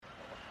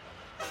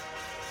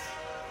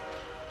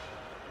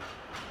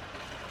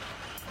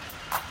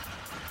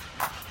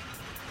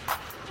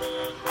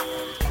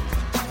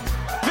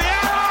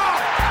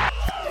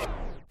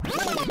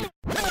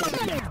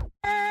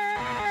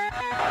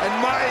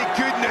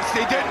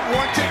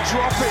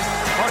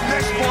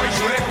this boy's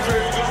let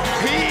through.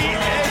 He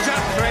is a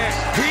threat.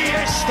 He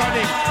is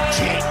stunning.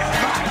 Take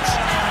that.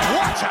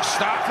 What a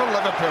start for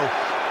Liverpool.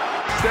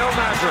 Still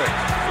Nasri.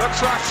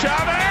 Looks like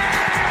Shannon!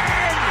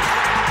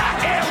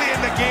 Early in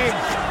the game,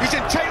 he's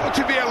entitled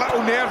to be a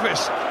little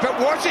nervous. But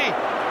was he?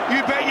 You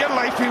bet your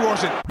life he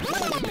wasn't.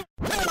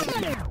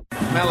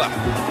 Miller.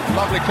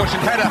 Lovely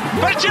cushioned header.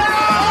 But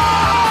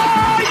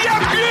oh, you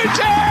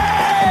beauty!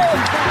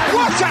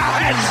 What a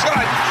head,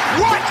 son!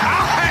 What a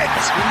head!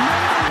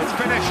 It's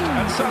finished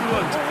at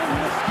Sunderland.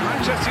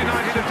 Manchester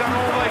United have done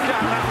all they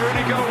can. That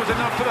Rooney goal was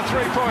enough for the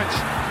 3 points.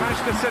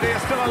 Manchester City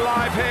are still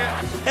alive here.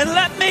 And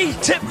let me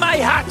tip my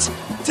hat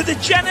to the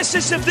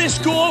genesis of this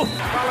goal.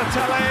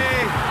 Balotelli,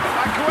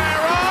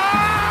 Aguero!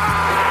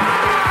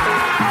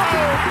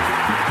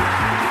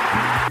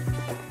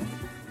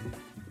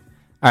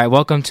 All right,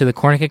 welcome to the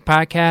Corner Kick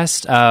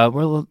Podcast.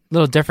 We're a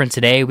little different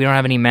today. We don't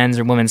have any men's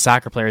or women's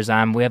soccer players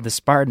on. We have the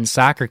Spartan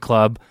Soccer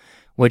Club,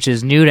 which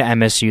is new to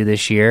MSU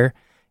this year.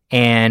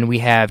 And we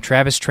have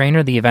Travis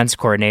Traynor, the events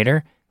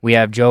coordinator. We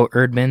have Joe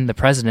Erdman, the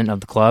president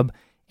of the club.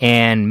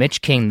 And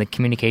Mitch King, the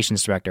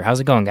communications director. How's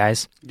it going,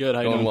 guys? Good.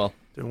 How you doing? Well.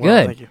 Doing well,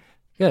 good. Thank you.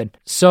 Good.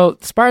 So,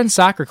 Spartan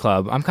Soccer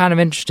Club, I'm kind of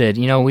interested.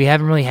 You know, we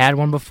haven't really had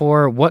one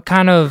before. What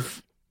kind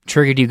of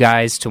triggered you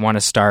guys to want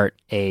to start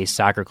a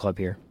soccer club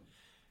here?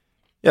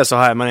 Yeah, so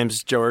hi, my name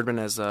is Joe Erdman,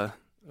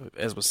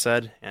 as was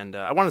said, and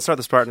I wanted to start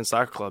the Spartan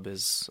Soccer Club.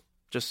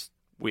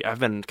 I've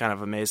been kind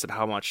of amazed at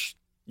how much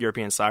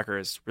European soccer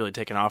has really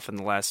taken off in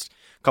the last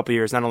couple of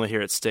years, not only here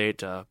at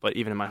State, but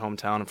even in my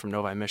hometown. I'm from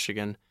Novi,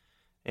 Michigan,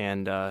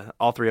 and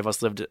all three of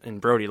us lived in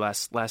Brody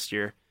last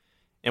year,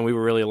 and we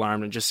were really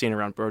alarmed and just seeing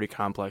around Brody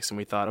Complex, and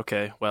we thought,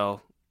 okay,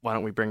 well, why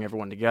don't we bring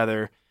everyone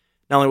together?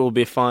 Not only will it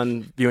be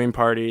fun, viewing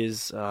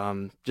parties,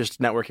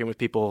 just networking with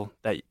people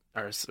that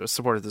are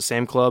supported the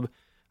same club,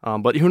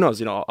 but who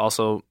knows,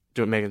 also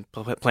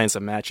playing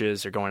some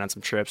matches or going on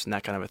some trips and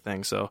that kind of a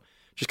thing. So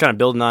just kind of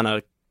building on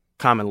a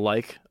common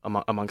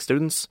among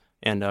students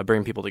and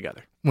bringing people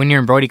together. When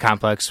you're in Brody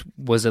Complex,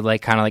 was it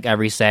like kind of like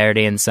every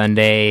Saturday and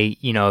Sunday,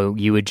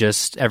 you would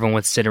everyone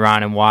would sit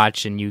around and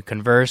watch and you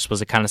converse?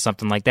 Was it kind of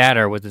something like that?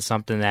 Or was it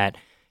something that,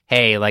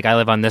 hey, like I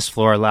live on this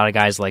floor, a lot of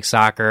guys like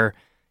soccer,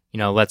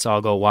 let's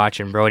all go watch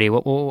in Brody?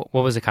 What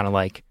was it kind of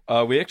like?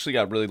 We actually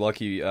got really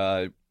lucky.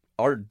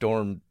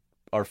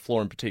 Our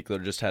floor in particular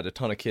just had a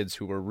ton of kids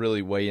who were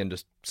really way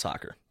into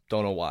soccer.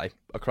 Don't know why.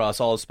 Across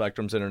all the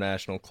spectrums,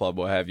 international, club,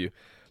 what have you.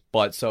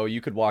 But so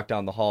you could walk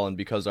down the hall, and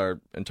because our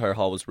entire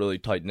hall was really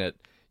tight-knit,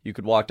 you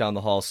could walk down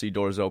the hall, see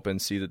doors open,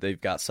 see that they've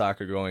got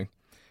soccer going,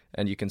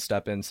 and you can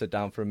step in, sit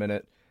down for a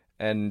minute.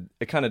 And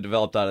it kind of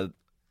developed out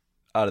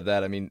of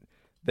that. I mean,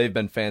 they've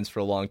been fans for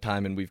a long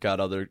time, and we've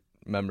got other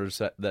members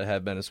that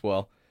have been as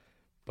well.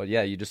 But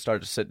yeah, you just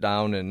start to sit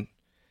down, and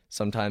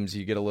sometimes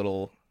you get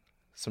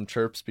some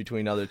chirps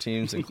between other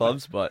teams and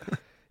clubs, but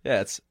yeah,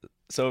 it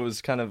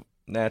was kind of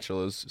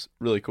natural. It was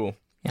really cool.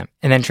 Yeah.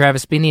 And then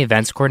Travis, being the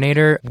events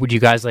coordinator, would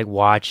you guys like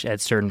watch at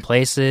certain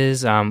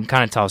places? Kind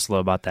of tell us a little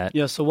about that.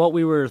 Yeah. So what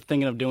we were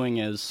thinking of doing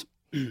is,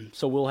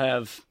 so we'll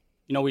have,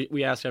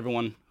 we ask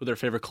everyone who their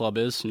favorite club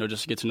is,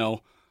 just to get to know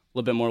a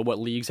little bit more what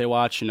leagues they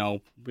watch.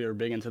 We were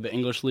big into the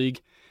English league,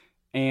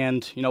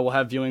 and, we'll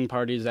have viewing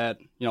parties at,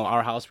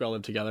 our house. We all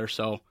live together.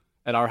 So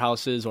at our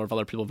houses, or if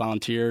other people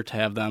volunteer to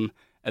have them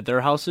at their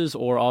houses,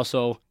 or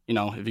also,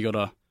 if you go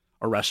to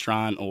a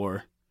restaurant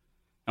or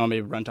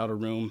maybe rent out a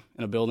room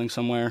in a building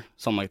somewhere,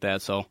 something like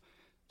that. So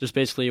just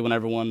basically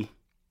when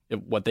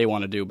what they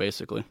want to do,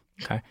 basically.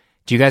 Okay.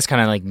 Do you guys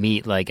kind of like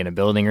meet like in a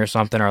building or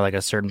something, or like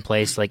a certain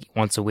place like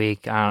once a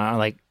week?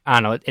 I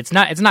don't know. It's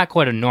not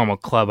quite a normal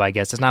club, I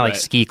guess. It's not like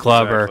ski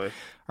club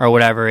or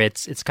whatever.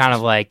 It's kind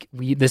of like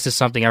this is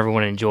something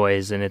everyone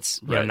enjoys, and it's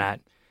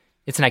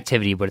it's an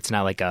activity, but it's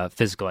not like a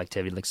physical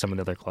activity like some of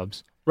the other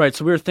clubs. Right,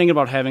 so we were thinking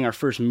about having our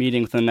first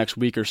meeting within the next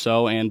week or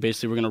so, and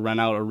basically we're going to rent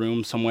out a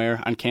room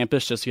somewhere on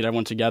campus just to get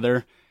everyone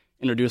together,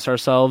 introduce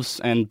ourselves,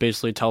 and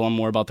basically tell them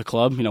more about the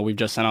club. We've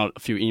just sent out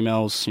a few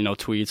emails,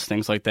 tweets,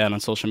 things like that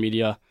on social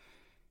media,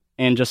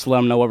 and just to let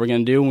them know what we're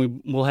going to do.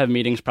 And we'll have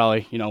meetings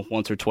probably,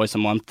 once or twice a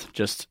month,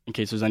 just in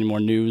case there's any more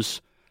news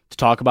to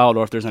talk about,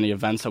 or if there's any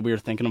events that we were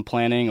thinking of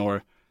planning,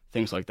 or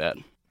things like that.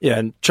 Yeah,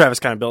 and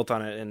Travis kind of built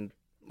on it, and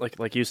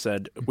like you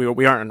said, we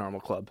aren't a normal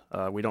club.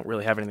 We don't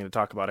really have anything to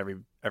talk about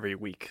every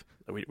week.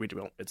 We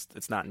don't.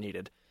 It's not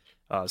needed.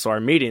 So our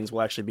meetings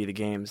will actually be the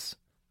games.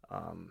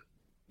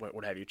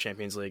 What have you?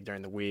 Champions League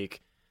during the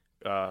week,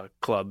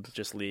 club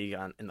just league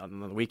on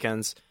the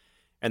weekends,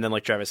 and then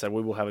like Travis said,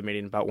 we will have a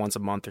meeting about once a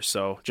month or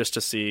so just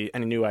to see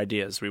any new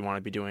ideas. We want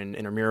to be doing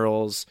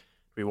intramurals.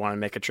 We want to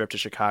make a trip to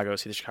Chicago,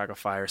 see the Chicago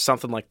Fire,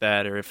 something like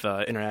that. Or if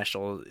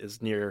international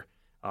is near,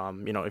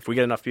 if we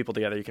get enough people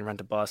together, you can rent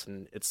a bus,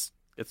 and it's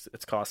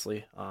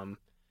costly,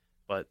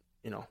 but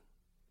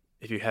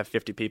if you have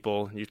 50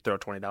 people and you throw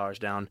 $20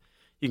 down,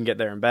 you can get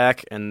there and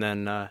back, and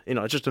then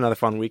it's just another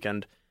fun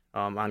weekend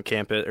on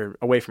campus or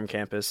away from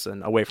campus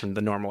and away from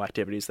the normal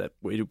activities that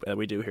we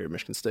do here at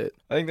Michigan State.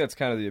 I think that's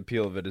kind of the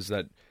appeal of it, is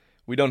that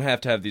we don't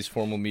have to have these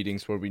formal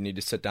meetings where we need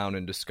to sit down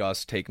and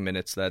discuss, take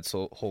minutes, that's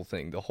the whole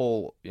thing. The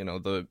whole,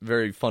 the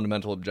very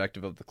fundamental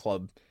objective of the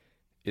club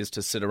is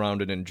to sit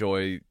around and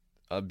enjoy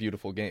a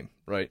beautiful game,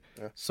 right?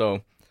 Yeah.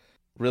 So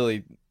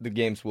really the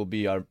games will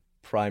be our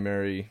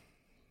primary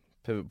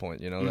pivot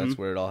point, that's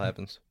where it all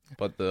happens.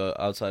 But the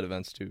outside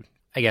events too.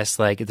 I guess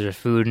like if there's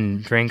food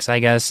and drinks, I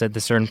guess, at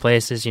the certain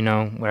places,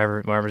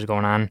 whatever's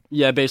going on.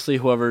 Yeah, basically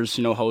whoever's,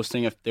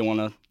 hosting, if they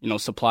want to,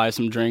 supply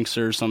some drinks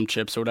or some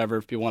chips or whatever,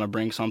 if you want to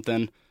bring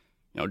something,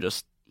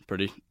 just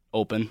pretty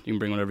open. You can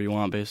bring whatever you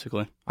want,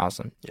 basically.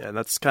 Awesome. Yeah,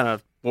 that's kind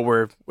of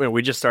what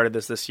we just started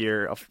this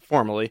year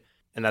formally,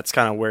 and that's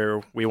kind of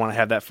where we want to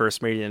have that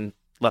first meeting and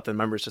let the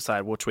members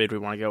decide which way do we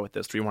want to go with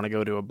this. Do we want to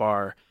go to a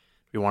bar?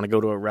 Do we want to go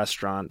to a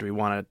restaurant? Do we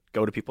want to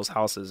go to people's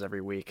houses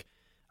every week?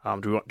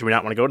 Do we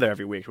not want to go there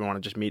every week? Do we want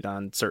to just meet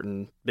on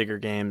certain bigger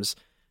games?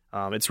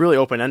 It's really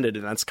open-ended,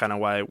 and that's kind of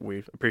why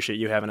we appreciate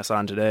you having us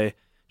on today,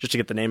 just to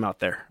get the name out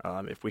there.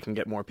 If we can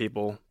get more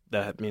people,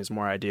 that means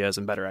more ideas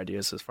and better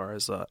ideas as far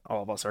as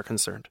all of us are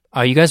concerned.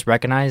 Are you guys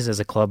recognized as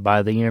a club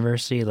by the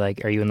university?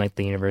 Like, are you in like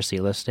the university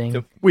listing?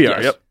 Yep. We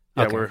are, Yes. yep.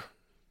 Yeah, Okay.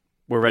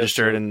 we're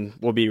registered, and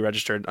we'll be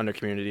registered under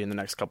community in the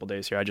next couple of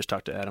days here. I just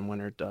talked to Adam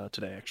Winter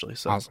today, actually.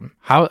 So. Awesome.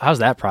 How's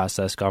that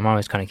process go? I'm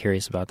always kind of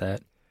curious about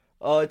that.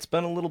 It's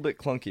been a little bit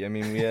clunky. I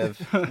mean, we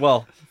have,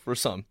 well, for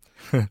some.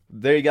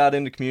 They got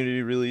into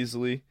community really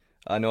easily.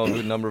 I know of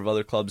a number of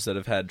other clubs that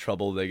have had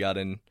trouble. They got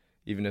in,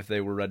 even if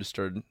they were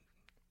registered,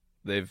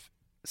 they've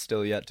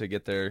still yet to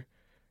get their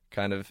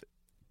kind of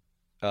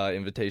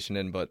invitation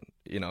in, but,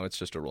 it's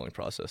just a rolling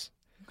process.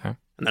 Okay.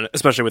 And then,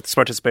 especially with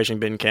participation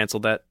being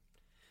canceled, that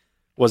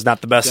was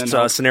not the best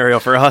scenario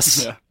for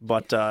us. Yeah.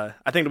 But I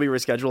think it'll be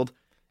rescheduled.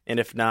 And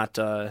if not,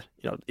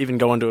 even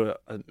going to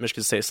a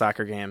Michigan State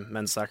soccer game,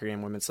 men's soccer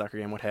game, women's soccer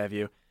game, what have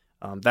you,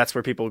 that's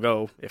where people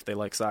go if they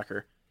like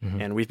soccer. Mm-hmm.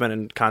 And we've been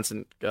in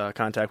constant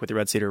contact with the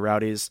Red Cedar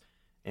Rowdies,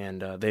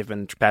 and they've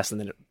been passing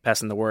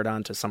the word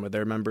on to some of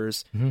their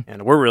members. Mm-hmm.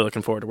 And we're really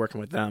looking forward to working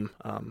with them.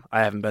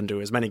 I haven't been to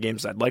as many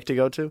games as I'd like to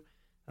go to,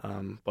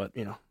 but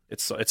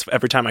it's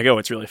every time I go,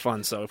 it's really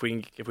fun. So if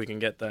we can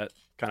get that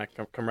kind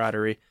of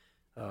camaraderie,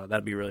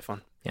 that'd be really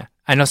fun. Yeah,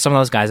 I know some of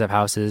those guys have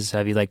houses.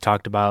 Have you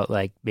talked about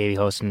maybe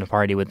hosting a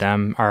party with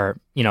them or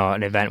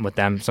an event with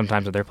them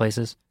sometimes at their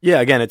places? Yeah,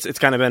 again, it's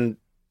kind of been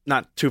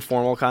not too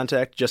formal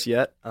contact just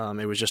yet.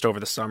 It was just over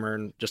the summer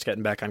and just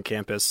getting back on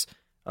campus.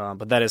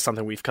 But that is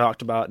something we've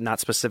talked about, not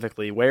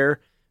specifically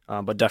where,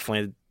 but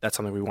definitely that's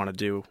something we want to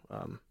do,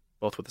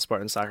 both with the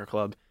Spartan Soccer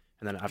Club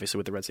and then obviously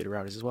with the Red Cedar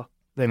Rowdies as well.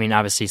 I mean,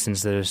 obviously,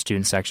 since there's a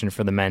student section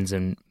for the men's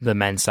and the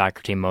men's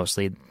soccer team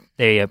mostly,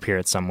 they appear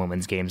at some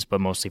women's games,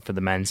 but mostly for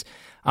the men's.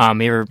 You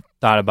ever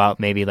thought about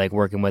maybe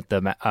working with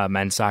the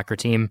men's soccer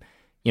team?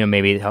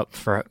 Maybe to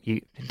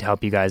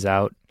help you guys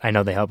out. I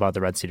know they help out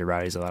the Red Cedar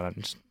Rowdies a lot. I'm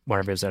just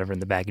wondering if it was ever in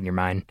the back of your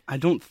mind. I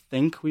don't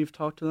think we've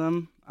talked to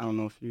them. I don't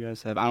know if you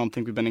guys have. I don't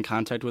think we've been in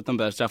contact with them,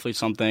 but it's definitely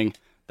something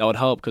that would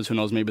help because who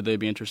knows, maybe they'd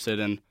be interested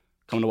in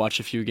coming to watch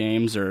a few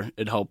games, or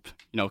it'd help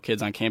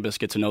kids on campus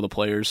get to know the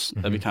players.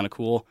 Mm-hmm. That'd be kind of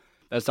cool.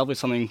 That's definitely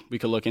something we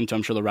could look into.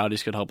 I'm sure the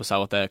Rowdies could help us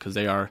out with that because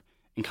they are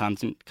in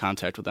constant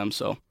contact with them.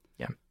 So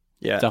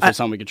yeah, definitely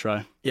something we could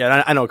try.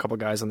 Yeah, I know a couple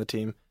guys on the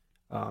team,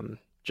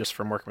 just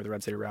from working with the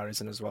Red Cedar Rowdies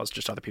and as well as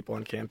just other people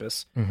on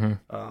campus.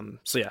 Mm-hmm.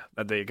 So yeah,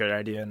 that'd be a good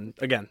idea. And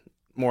again,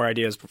 more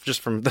ideas just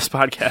from this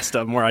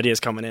podcast. More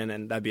ideas coming in,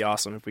 and that'd be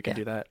awesome if we could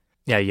do that.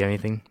 Yeah, you have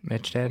anything,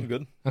 Mitch, Dad? I'm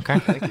good. Okay.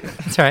 Thank you.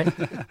 That's all right.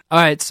 All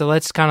right, so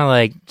let's kind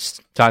of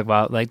just talk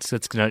about, let's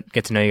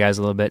get to know you guys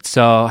a little bit.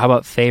 So how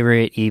about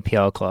favorite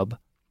EPL club?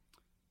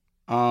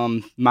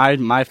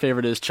 My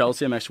favorite is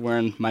Chelsea. I'm actually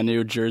wearing my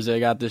new jersey I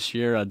got this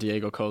year,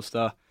 Diego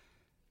Costa.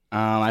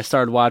 I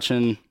started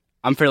watching,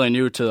 I'm fairly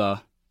new to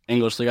the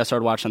English league. I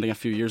started watching, I think, a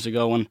few years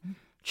ago when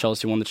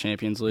Chelsea won the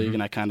Champions League,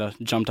 and I kind of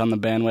jumped on the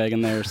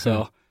bandwagon there.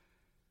 So,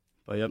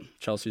 but yep,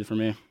 Chelsea for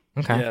me.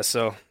 Okay. Yeah,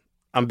 so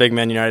I'm a big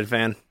Man United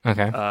fan.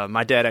 Okay.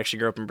 My dad actually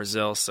grew up in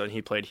Brazil, so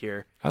he played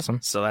here. Awesome.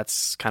 So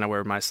that's kind of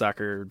where my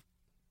soccer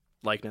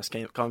likeness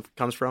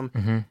comes from.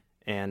 Mm-hmm.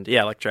 And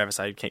yeah, like Travis,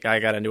 I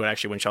got into it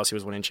actually when Chelsea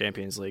was winning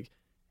Champions League.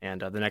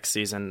 And the next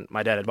season,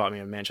 my dad had bought me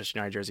a Manchester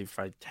United jersey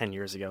probably 10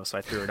 years ago, so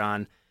I threw it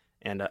on.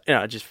 And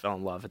I just fell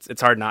in love.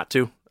 It's hard not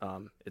to.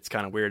 It's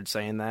kind of weird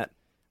saying that.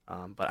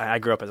 But I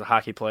grew up as a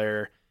hockey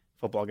player,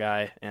 football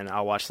guy, and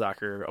I'll watch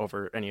soccer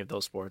over any of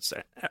those sports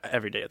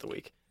every day of the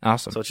week.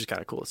 Awesome. So it's just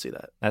kind of cool to see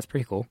that. That's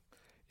pretty cool.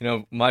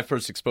 My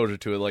first exposure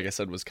to it, like I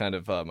said, was kind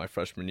of my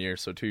freshman year,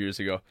 so 2 years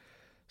ago.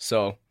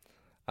 So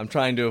I'm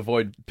trying to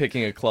avoid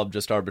picking a club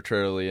just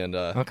arbitrarily and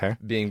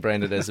being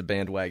branded as a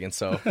bandwagon.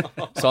 So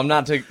I'm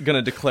not going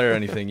to declare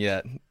anything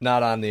yet.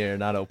 Not on the air,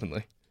 not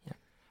openly.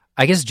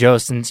 I guess, Joe,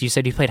 since you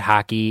said you played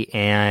hockey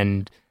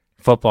and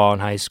football in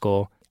high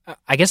school,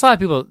 I guess a lot of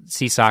people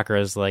see soccer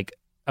as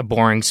a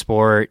boring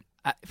sport.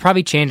 It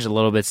probably changed a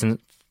little bit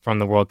from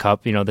the World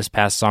Cup, this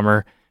past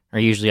summer, or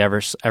usually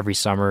every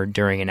summer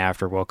during and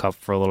after World Cup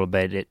for a little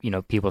bit.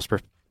 People's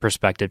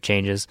perspective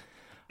changes.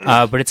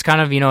 But it's kind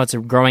of, it's a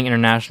growing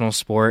international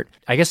sport.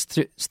 I guess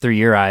through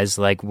your eyes,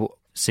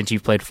 since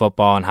you've played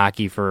football and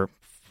hockey for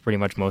pretty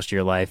much most of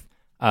your life.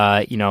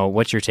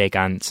 What's your take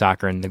on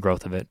soccer and the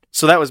growth of it?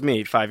 So that was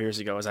me 5 years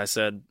ago. As I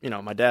said,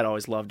 my dad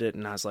always loved it,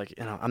 and I was like,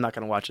 I'm not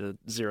going to watch a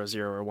 0-0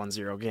 or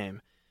 1-0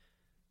 game.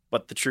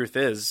 But the truth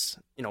is,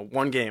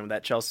 one game,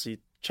 that Chelsea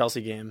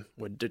game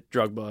with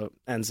Drogba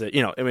ends it.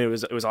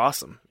 It was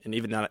awesome, and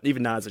even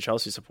not as a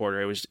Chelsea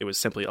supporter, it was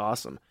simply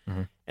awesome.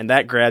 Mm-hmm. And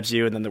that grabs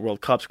you, and then the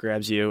World Cup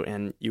grabs you,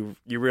 and you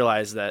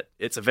realize that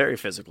it's a very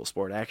physical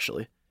sport.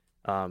 Actually,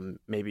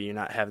 maybe you're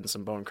not having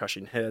some bone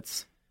crushing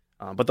hits,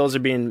 but those are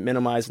being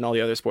minimized in all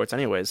the other sports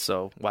anyways.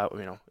 So why,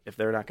 if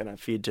they're not going to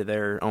feed to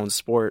their own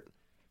sport,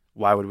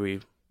 why would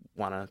we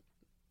want to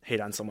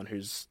hate on someone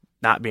who's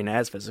not being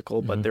as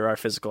physical? But there are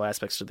physical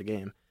aspects to the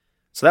game.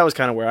 So that was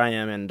kind of where I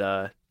am,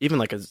 and even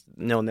like a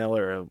 0-0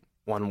 or a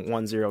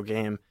 1-0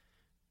 game,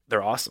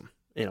 they're awesome.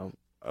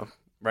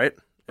 Right?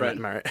 Right.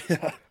 Am I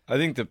right? I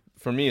think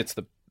for me, it's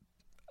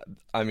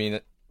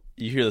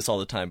you hear this all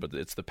the time, but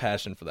it's the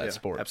passion for that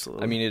sport.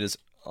 Absolutely. I mean, it is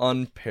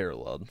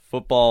unparalleled.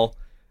 Football,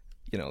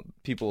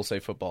 people will say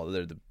football,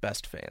 they're the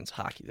best fans.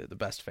 Hockey, they're the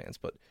best fans.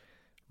 But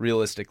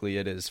realistically,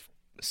 it is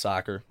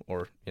soccer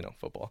or,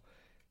 football.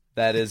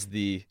 That is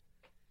the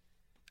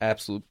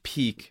absolute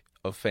peak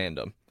of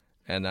fandom.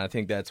 And I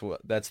think that's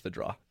the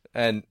draw.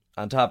 And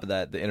on top of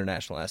that, the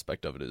international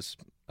aspect of it is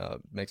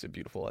makes it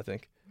beautiful, I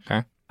think.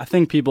 Okay. I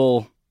think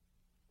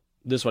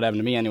this is what happened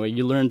to me anyway,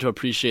 you learn to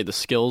appreciate the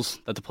skills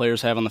that the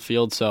players have on the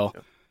field. So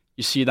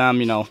you see them,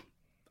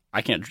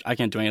 I can't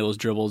do any of those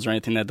dribbles or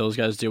anything that those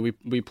guys do.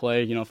 We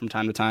play, from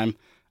time to time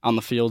on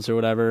the fields or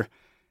whatever.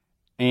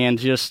 And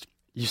just,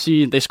 you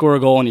see they score a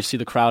goal and you see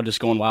the crowd just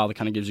going wild. It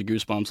kind of gives you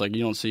goosebumps. Like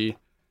you don't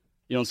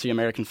see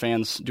American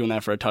fans doing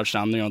that for a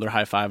touchdown. They're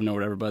high-fiving or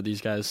whatever, but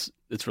these guys,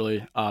 it's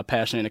really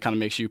passionate. It kind of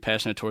makes you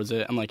passionate towards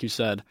it. And like you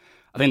said,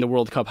 I think the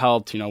World Cup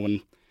helped,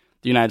 when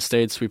the United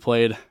States, we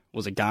played,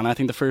 was it Ghana, I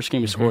think the first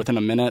game, we scored within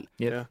a minute.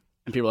 Yeah.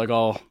 And people are like,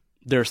 oh,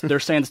 they're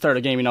saying to start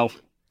a game,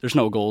 there's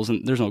no goals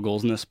in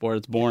this sport.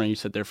 It's boring. You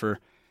sit there for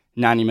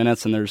 90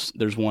 minutes and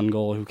there's one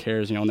goal. Who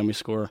cares? And then we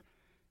score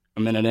a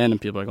minute in and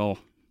people are like, oh,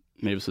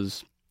 maybe this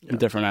is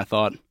different than I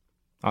thought.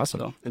 Awesome.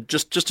 So, And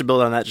just to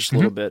build on that just a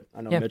little bit,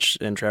 I know Mitch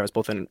and Travis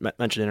both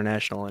mentioned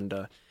international,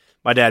 and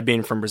my dad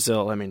being from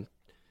Brazil,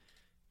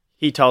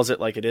 he tells it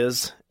like it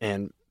is,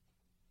 and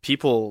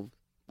people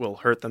will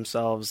hurt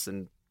themselves,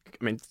 and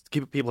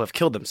people have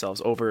killed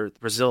themselves over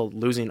Brazil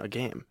losing a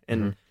game.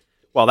 And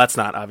while that's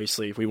not,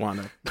 obviously, if we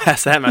want to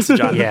pass that message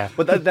on,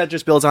 but that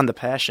just builds on the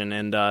passion.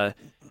 And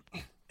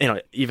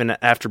even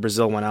after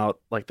Brazil went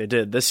out like they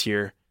did this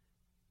year,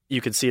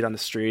 you could see it on the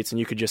streets, and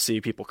you could just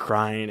see people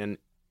crying. And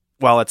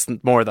while it's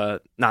more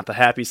not the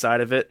happy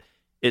side of it,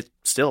 it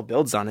still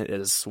builds on it.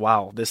 Is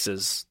wow, this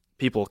is,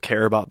 people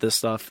care about this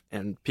stuff,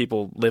 and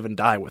people live and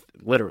die with,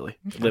 literally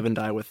live and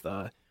die with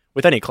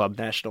any club,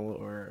 national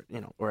or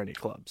any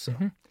club. So.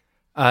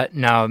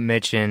 Now,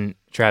 Mitch and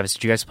Travis,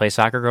 did you guys play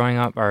soccer growing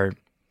up? Or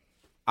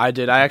I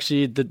did. I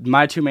actually,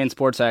 my two main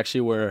sports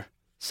actually were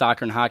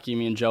soccer and hockey.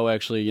 Me and Joe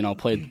actually,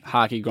 played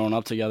hockey growing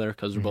up together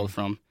because we're both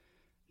from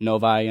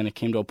Novi, and it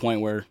came to a point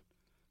where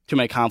too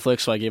many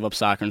conflicts, so I gave up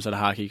soccer instead of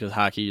hockey because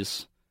hockey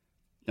is,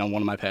 one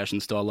of my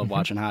passions still. I love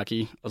watching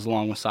hockey as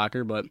along with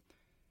soccer, but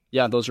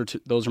yeah, those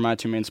are my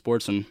two main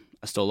sports, and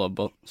I still love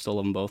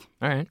them both.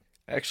 all right.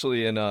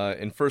 Actually,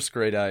 in first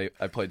grade, I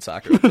played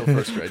soccer until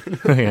first grade.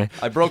 Okay.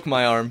 I broke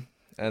my arm,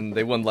 and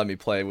they wouldn't let me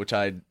play, which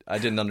I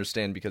didn't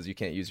understand because you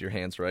can't use your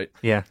hands, right?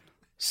 Yeah.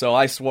 So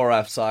I swore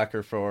off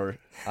soccer for,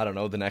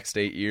 the next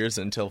 8 years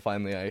until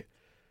finally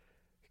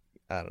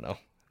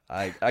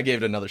I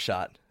gave it another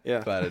shot.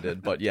 Yeah. Glad I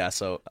did. But yeah,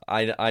 so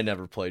I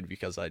never played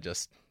because I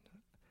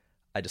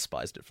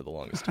despised it for the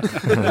longest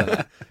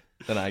time.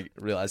 Then I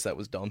realized that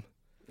was dumb.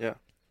 Yeah.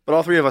 But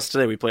all three of us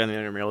today, we play on the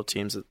intramural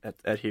teams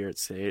at here at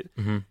State.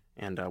 Mm-hmm.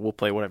 And we'll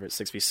play whatever,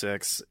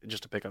 6v6,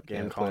 just to pick up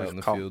game. Play out in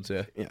the fields,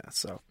 yeah. Yeah,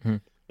 so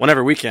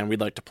whenever we can,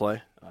 we'd like to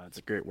play. It's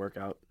a great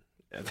workout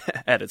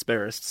at its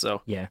barest.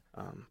 So Yeah.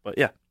 But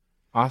yeah.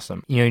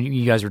 Awesome.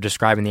 You guys were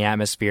describing the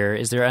atmosphere.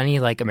 Is there any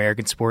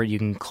American sport you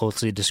can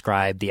closely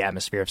describe the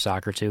atmosphere of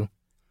soccer to?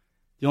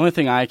 The only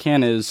thing I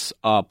can is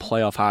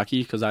playoff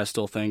hockey, because I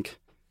still think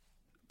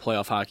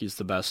playoff hockey is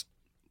the best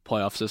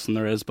playoff system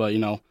there is. But,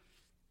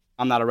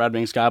 I'm not a Red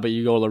Wings guy, but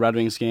you go to the Red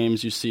Wings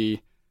games, you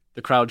see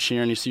the crowd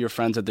cheering, you see your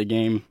friends at the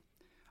game.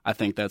 I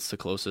think that's the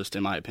closest,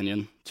 in my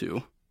opinion,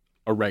 to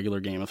a regular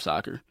game of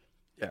soccer.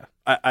 Yeah,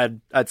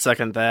 I'd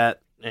second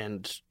that.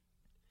 And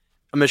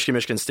a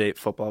Michigan State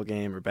football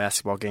game or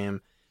basketball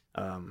game.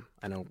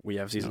 I know we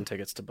have season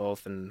tickets to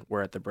both, and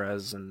we're at the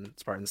Brez and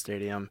Spartan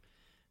Stadium.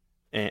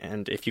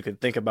 And if you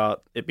could think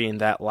about it being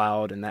that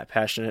loud and that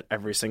passionate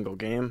every single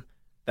game,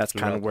 that's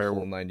kind of where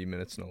we're 90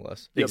 minutes, no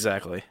less.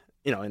 Exactly.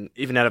 And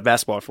even at a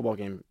basketball or football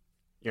game,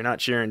 you're not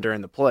cheering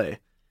during the play,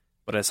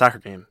 but at a soccer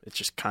game, it's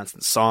just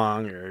constant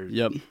song or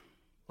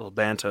little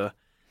banter.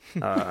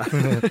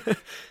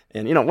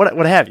 And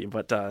what have you,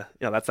 but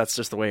that's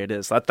just the way it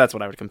is. That's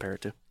what I would compare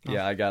it to.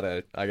 Yeah, I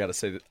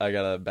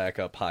gotta back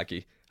up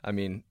hockey. I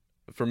mean,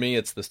 for me,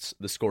 it's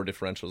the score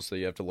differentials that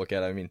you have to look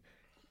at. I mean,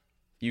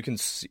 you can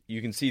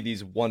see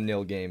these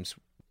 1-0 games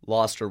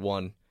lost or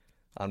won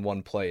on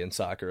one play in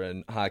soccer,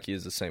 and hockey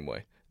is the same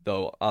way.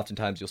 Though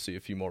oftentimes you'll see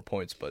a few more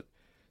points, but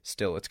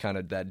still it's kind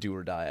of that do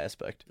or die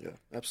aspect. Yeah,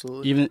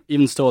 absolutely.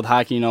 Even still with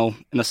hockey, in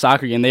a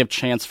soccer game, they have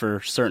chance for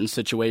certain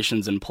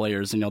situations and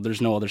players.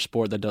 There's no other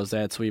sport that does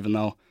that. So even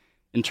though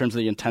in terms of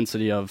the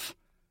intensity of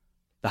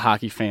the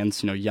hockey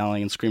fans,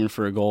 yelling and screaming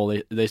for a goal,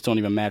 they still don't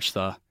even match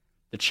the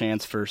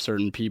chance for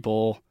certain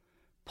people,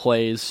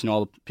 plays.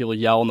 All the people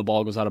yell and the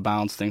ball goes out of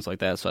bounds, things like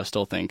that. So I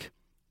still think,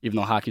 even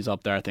though hockey's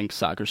up there, I think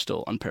soccer's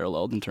still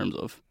unparalleled in terms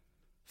of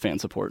fan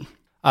support.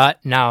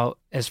 Now,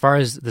 as far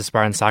as the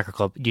Spartan Soccer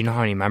Club, do you know how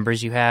many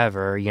members you have,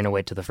 or are you going to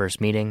wait till the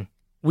first meeting?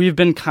 We've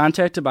been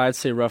contacted by, I'd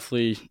say,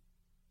 roughly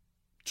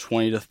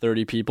 20 to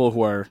 30 people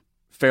who are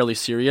fairly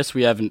serious.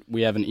 We have an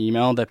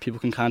email that people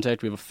can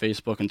contact. We have a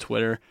Facebook and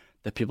Twitter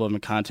that people have been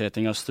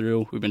contacting us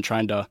through. We've been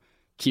trying to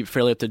keep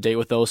fairly up to date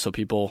with those, so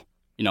people,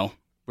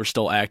 we're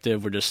still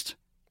active. We're just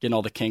getting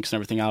all the kinks and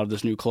everything out of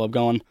this new club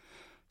going.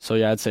 So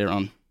yeah, I'd say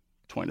around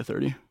 20 to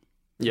 30.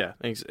 Yeah,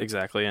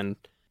 exactly. And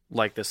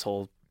like this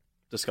whole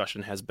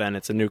discussion has been,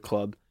 it's a new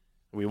club.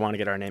 We want to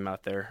get our name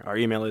out there. Our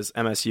email is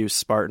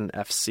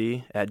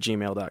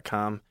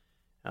msuspartanfc@gmail.com.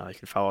 You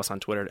can follow us on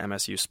Twitter at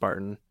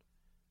msuspartan,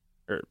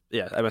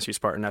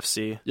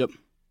 msuspartanfc. Yep.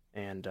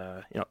 And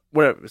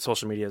whatever,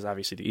 social media is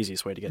obviously the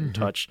easiest way to get in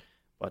touch.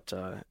 But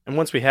and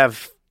once we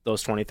have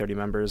those 20, 30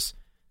 members,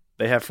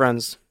 they have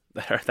friends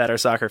that are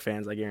soccer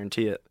fans. I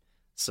guarantee it.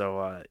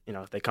 So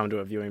if they come to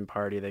a viewing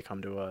party, they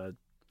come to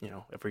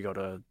if we go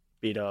to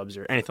B-dubs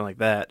or anything like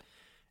that,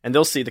 and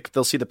they'll see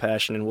the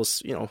passion, and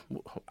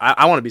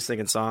I want to be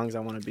singing songs. I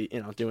want to be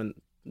doing,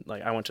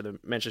 like, I went to the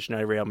Manchester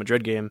United Real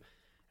Madrid game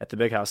at the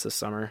Big House this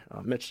summer.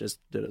 Mitch just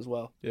did as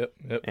well. Yep.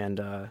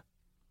 And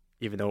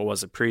even though it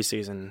was a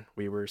preseason,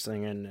 we were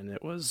singing, and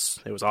it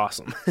was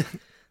awesome.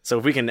 So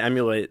if we can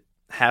emulate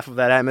half of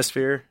that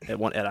atmosphere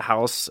at a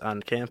house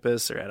on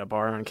campus or at a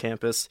bar on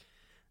campus,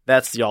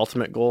 that's the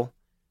ultimate goal.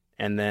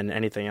 And then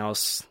anything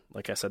else,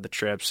 like I said, the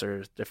trips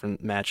or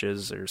different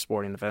matches or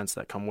sporting events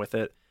that come with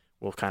it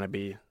will kind of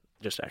be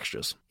just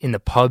extras. In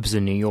the pubs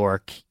in New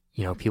York,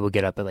 people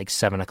get up at like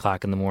 7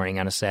 o'clock in the morning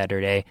on a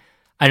Saturday.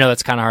 I know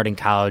that's kind of hard in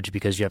college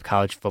because you have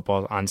college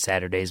football on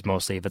Saturdays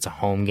mostly if it's a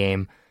home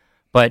game.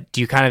 But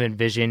do you kind of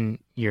envision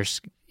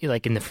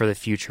for the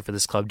future for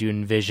this club, do you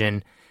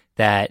envision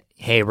that,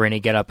 hey, we're going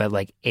to get up at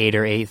like 8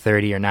 or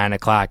 8:30 or 9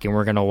 o'clock and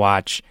we're going to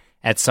watch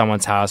at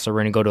someone's house, or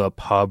we're going to go to a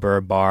pub or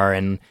a bar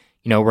and,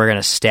 we're going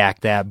to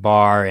stack that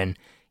bar and,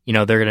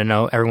 they're going to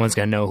know, everyone's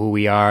going to know who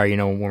we are,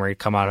 when we're going to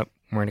come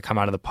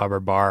out of the pub or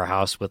bar or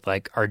house with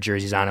like our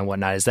jerseys on and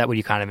whatnot. Is that what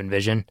you kind of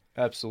envision?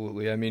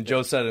 Absolutely. I mean,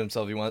 Joe said it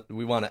himself.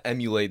 We want to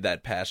emulate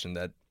that passion,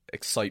 that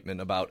excitement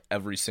about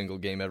every single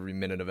game, every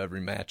minute of every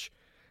match.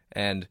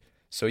 And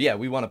so, yeah,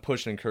 we want to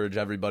push and encourage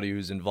everybody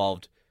who's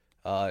involved.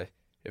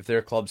 If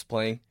their club's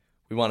playing,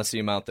 we want to see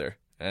them out there.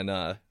 And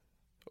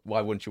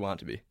why wouldn't you want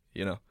to be?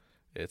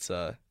 It's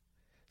so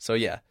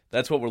yeah,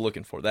 that's what we're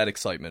looking for. That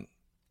excitement,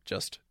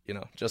 just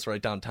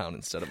right downtown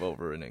instead of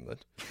over in England.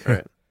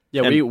 Right.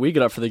 Yeah, we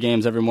get up for the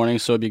games every morning,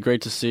 so it'd be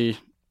great to see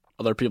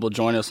other people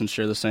join us and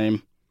share the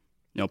same,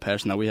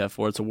 passion that we have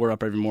for it. So we're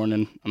up every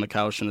morning on the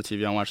couch and the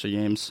TV and watch the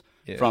games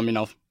from,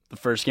 the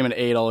first game at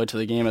 8 all the way to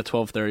the game at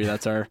 12:30.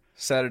 That's our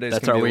Saturdays.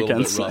 That's can our be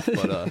weekends. A little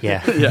bit rough, but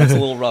yeah, it's a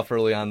little rough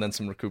early on, then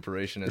some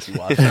recuperation as you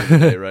watch every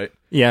day, right?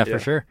 Yeah, for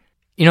sure.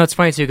 It's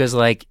funny too because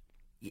like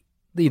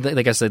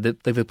I said,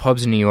 the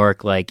pubs in New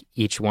York, like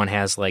each one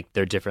has like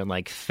their different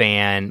like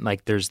fan.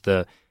 Like there's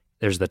the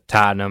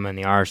Tottenham and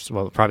the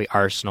Arsenal, probably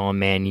Arsenal and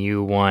Man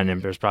U one,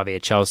 and there's probably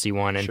a Chelsea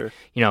one, and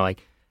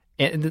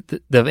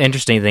the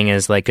interesting thing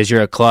is like because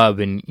you're a club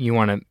and you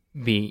want to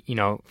be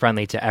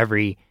friendly to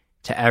every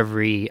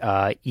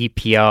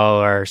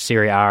EPL or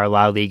Serie A or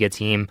La Liga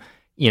team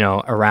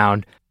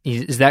around.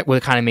 Is that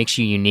what kind of makes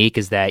you unique?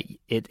 Is that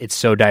it's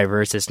so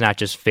diverse? It's not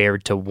just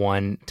favored to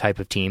one type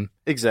of team.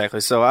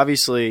 Exactly. So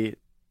obviously,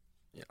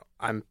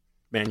 I'm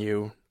Man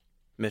U,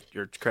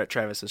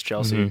 Travis is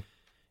Chelsea, Mm-hmm.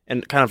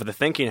 and kind of the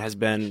thinking has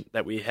been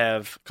that we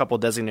have a couple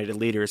designated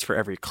leaders for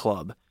every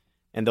club,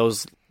 and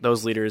those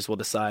leaders will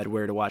decide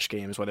where to watch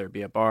games, whether it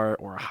be a bar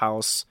or a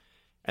house,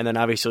 and then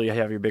obviously you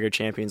have your bigger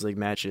Champions League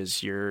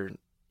matches, your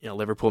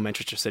Liverpool,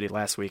 Manchester City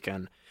last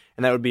weekend,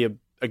 and that would be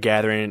a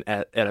gathering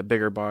at a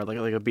bigger bar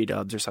like a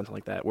B-dubs or something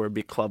like that, where it'd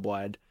be club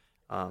wide.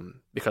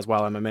 Because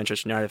while I'm a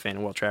Manchester United fan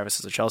and while Travis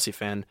is a Chelsea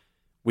fan,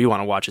 we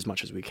want to watch as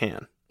much as we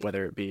can,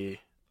 whether it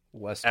be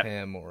West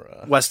Ham or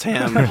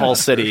Hull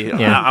City.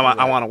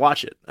 I want to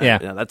watch it. Yeah,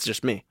 that's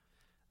just me.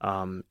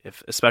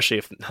 Especially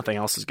if nothing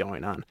else is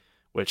going on,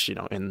 which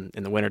in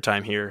the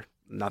wintertime here,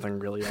 nothing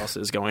really else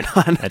is going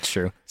on. That's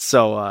true.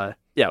 So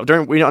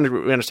we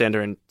understand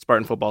during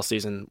Spartan football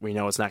season, we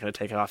know it's not going to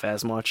take off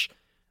as much,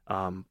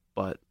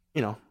 but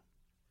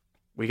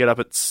we get up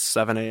at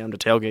 7 a.m. to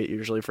tailgate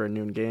usually for a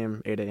noon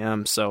game, 8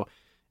 a.m. So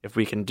if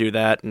we can do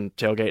that and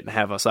tailgate and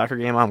have a soccer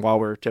game on while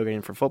we're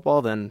tailgating for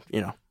football, then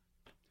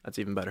that's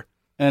even better.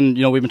 And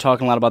we've been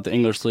talking a lot about the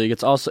English League.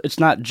 It's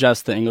not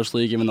just the English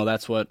League, even though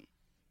that's the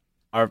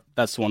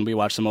one we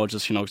watch the most,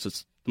 just because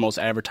it's the most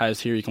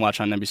advertised here. You can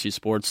watch on NBC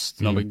Sports.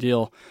 It's no big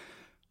deal.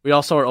 We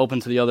also are open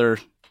to the other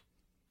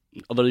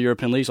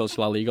European leagues,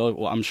 also La Liga.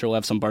 Well, I'm sure we'll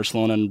have some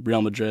Barcelona and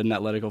Real Madrid and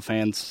Atletico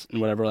fans and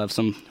whatever. We'll have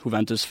some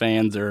Juventus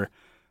fans or a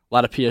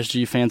lot of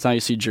PSG fans. Now you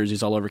see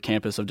jerseys all over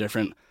campus of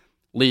different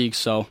leagues.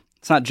 So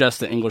it's not just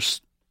the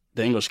English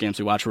games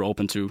we watch. We're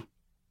open to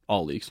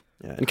all leagues.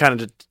 Yeah, and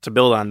kind of to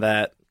build on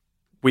that,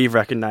 we've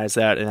recognized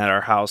that, and at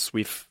our house,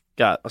 we've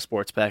got a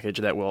sports package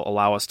that will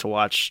allow us to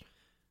watch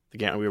the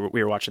game. We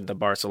were watching the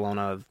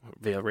Barcelona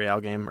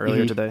Villarreal game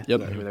earlier today.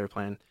 Yep. Who they were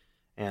playing,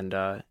 and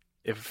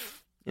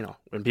if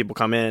when people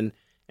come in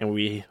and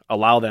we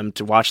allow them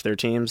to watch their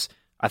teams,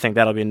 I think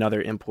that'll be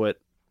another input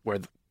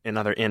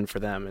another in for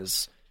them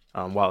is,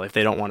 well, if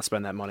they don't want to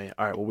spend that money,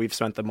 all right, well, we've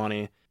spent the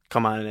money.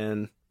 Come on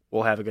in.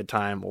 We'll have a good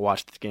time. We'll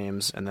watch the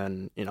games, and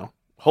then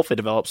hopefully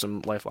develop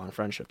some lifelong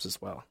friendships as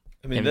well.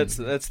 I mean, that's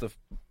the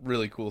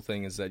really cool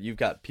thing is that you've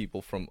got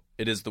people from,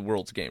 it is the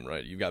world's game,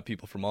 right? You've got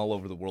people from all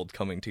over the world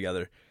coming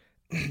together.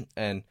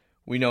 And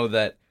we know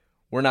that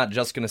we're not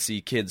just going to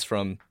see kids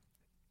from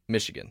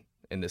Michigan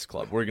in this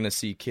club. We're going to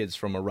see kids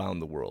from around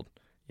the world,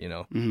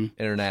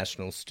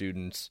 international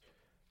students,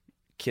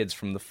 kids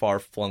from the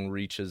far-flung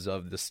reaches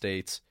of the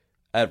states,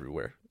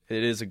 everywhere.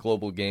 It is a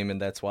global game,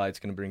 and that's why it's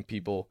going to bring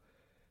people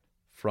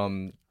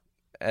from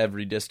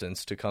every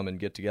distance to come and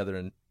get together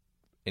and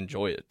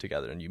enjoy it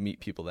together, and you meet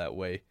people that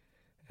way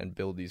and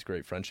build these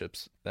great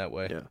friendships that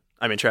way. Yeah.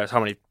 I mean, Travis, how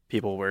many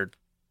people were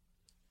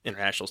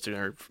international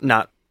students or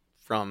not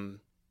from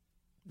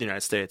the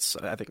United States?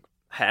 I think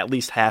at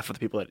least half of the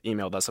people that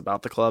emailed us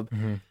about the club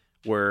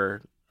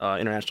were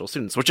international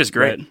students, which is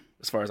great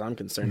as far as I'm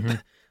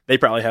concerned. They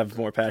probably have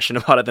more passion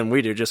about it than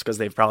we do, just because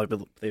they've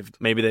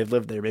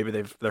lived there, maybe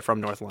they're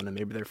from North London,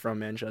 maybe they're from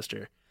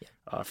Manchester,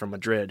 from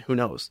Madrid, who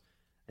knows?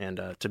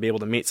 And to be able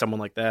to meet someone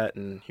like that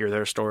and hear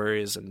their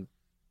stories and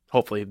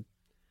hopefully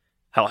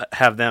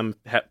have them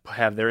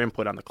have their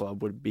input on the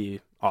club would be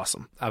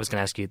awesome. I was going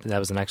to ask you, that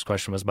was the next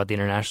question, was about the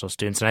international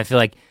students. And I feel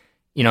like,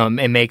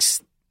 it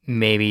makes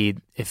maybe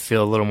it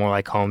feel a little more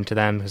like home to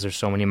them because they're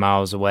so many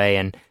miles away.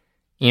 And,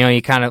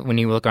 you kind of, when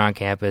you look around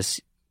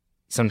campus,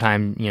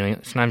 sometimes you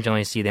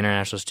only see the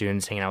international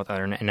students hanging out with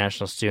other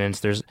international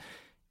students.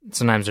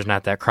 Sometimes there's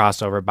not that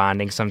crossover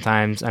bonding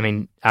sometimes. I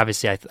mean,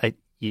 obviously,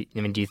 do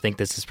you think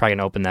this is probably going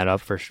to open that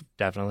up for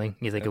definitely?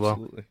 You think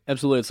Absolutely. It will?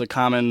 Absolutely. It's a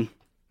common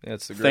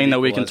It's a great thing that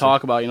we can equalizer.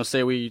 talk about.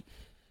 Say we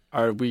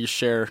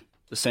share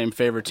the same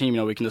favorite team.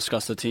 We can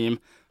discuss the team,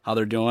 how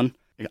they're doing.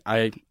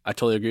 I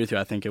totally agree with you.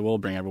 I think it will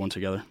bring everyone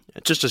together.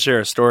 Just to share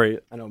a story,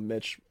 I know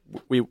Mitch,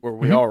 we all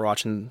were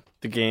watching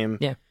the game.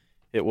 Yeah.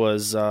 It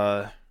was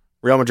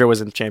Real Madrid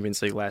was in the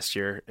Champions League last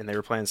year, and they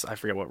were playing, I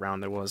forget what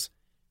round it was,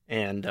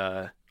 and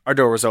our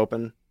door was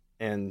open,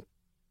 and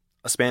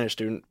a Spanish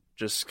student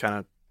just kind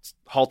of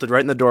halted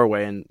right in the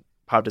doorway and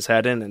popped his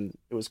head in, and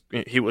that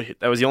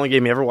was the only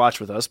game he ever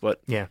watched with us,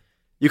 but Yeah.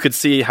 you could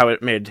see how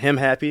it made him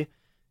happy.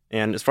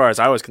 And as far as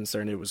I was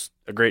concerned, it was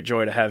a great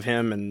joy to have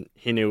him, and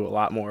he knew a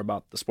lot more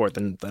about the sport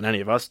than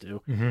any of us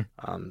do.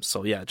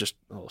 So yeah, just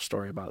a little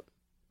story about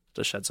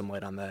to shed some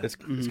light on that. It's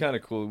kind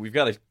of cool. We've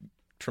got a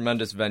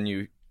tremendous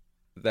venue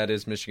that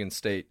is Michigan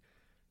State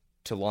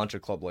to launch a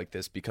club like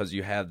this because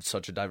you have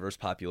such a diverse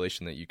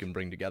population that you can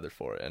bring together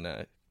for it. And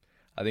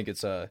I think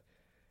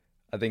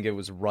it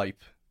was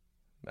ripe.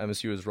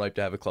 MSU is ripe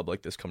to have a club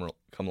like this come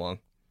along.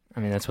 I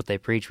mean, that's what they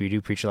preach. We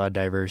do preach a lot of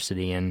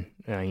diversity and,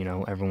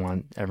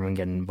 everyone getting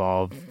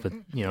involved with,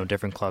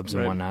 different clubs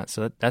and whatnot.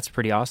 So that's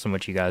pretty awesome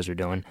what you guys are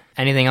doing.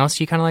 Anything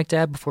else you kind of like to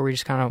add before we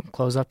just kind of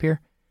close up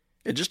here?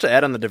 Yeah, just to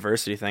add on the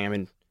diversity thing, I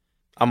mean,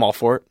 I'm all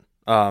for it.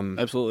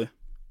 Absolutely.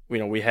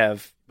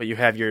 You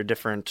have your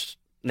different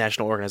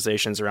national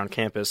organizations around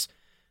campus,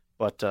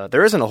 but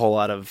there isn't a whole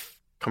lot of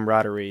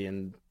camaraderie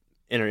and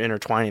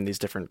intertwining these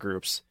different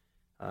groups.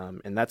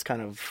 And that's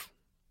kind of,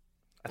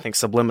 I think,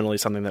 subliminally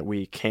something that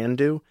we can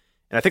do.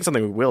 And I think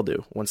something we will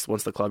do once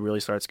the club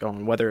really starts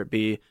going, whether it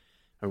be,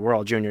 we're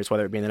all juniors,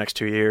 whether it be in the next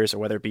 2 years or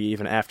whether it be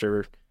even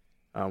after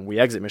we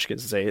exit Michigan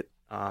State,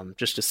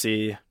 just to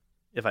see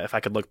if I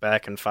could look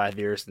back in 5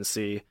 years and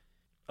see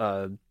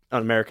an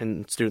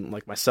American student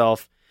like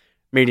myself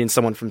meeting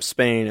someone from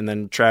Spain and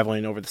then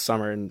traveling over the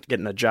summer and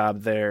getting a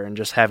job there and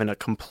just having a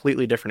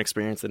completely different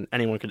experience than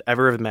anyone could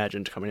ever have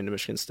imagined coming into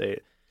Michigan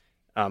State.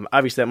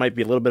 Obviously, that might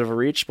be a little bit of a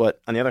reach,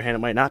 but on the other hand, it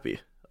might not be.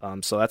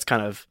 So that's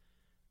kind of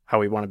how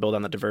we want to build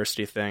on the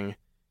diversity thing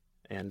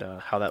and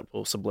how that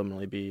will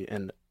subliminally be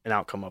an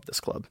outcome of this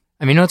club.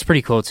 I mean, what's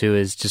pretty cool, too,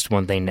 is just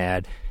one thing to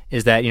add,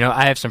 is that,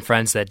 I have some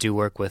friends that do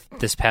work with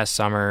this past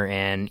summer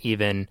and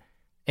even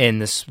in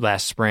this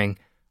last spring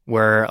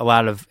where a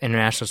lot of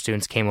international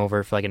students came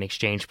over for, like, an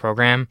exchange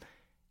program.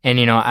 And,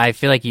 I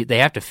feel like they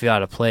have to feel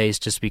out of place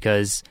just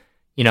because,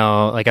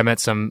 like I met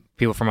some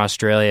people from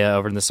Australia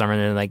over in the summer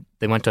and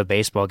they went to a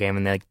baseball game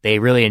and they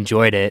really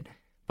enjoyed it.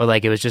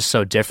 But it was just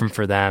so different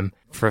for them.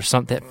 For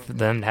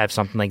them to have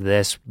something like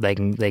this, they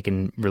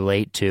can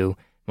relate to,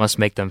 must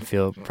make them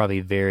feel probably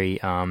very,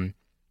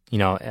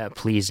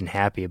 pleased and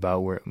happy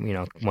about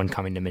when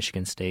coming to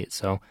Michigan State.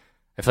 So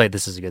I feel like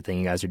this is a good thing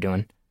you guys are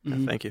doing.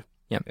 Thank you.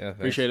 Yep. Yeah, thanks.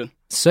 Appreciate it.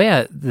 So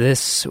yeah,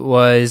 this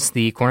was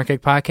the Corner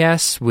Kick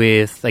Podcast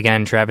with,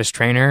 again, Travis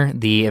Trainer,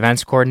 the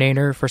events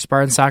coordinator for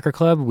Spartan Soccer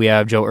Club. We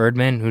have Joe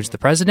Erdman, who's the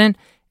president,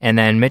 and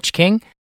then Mitch King.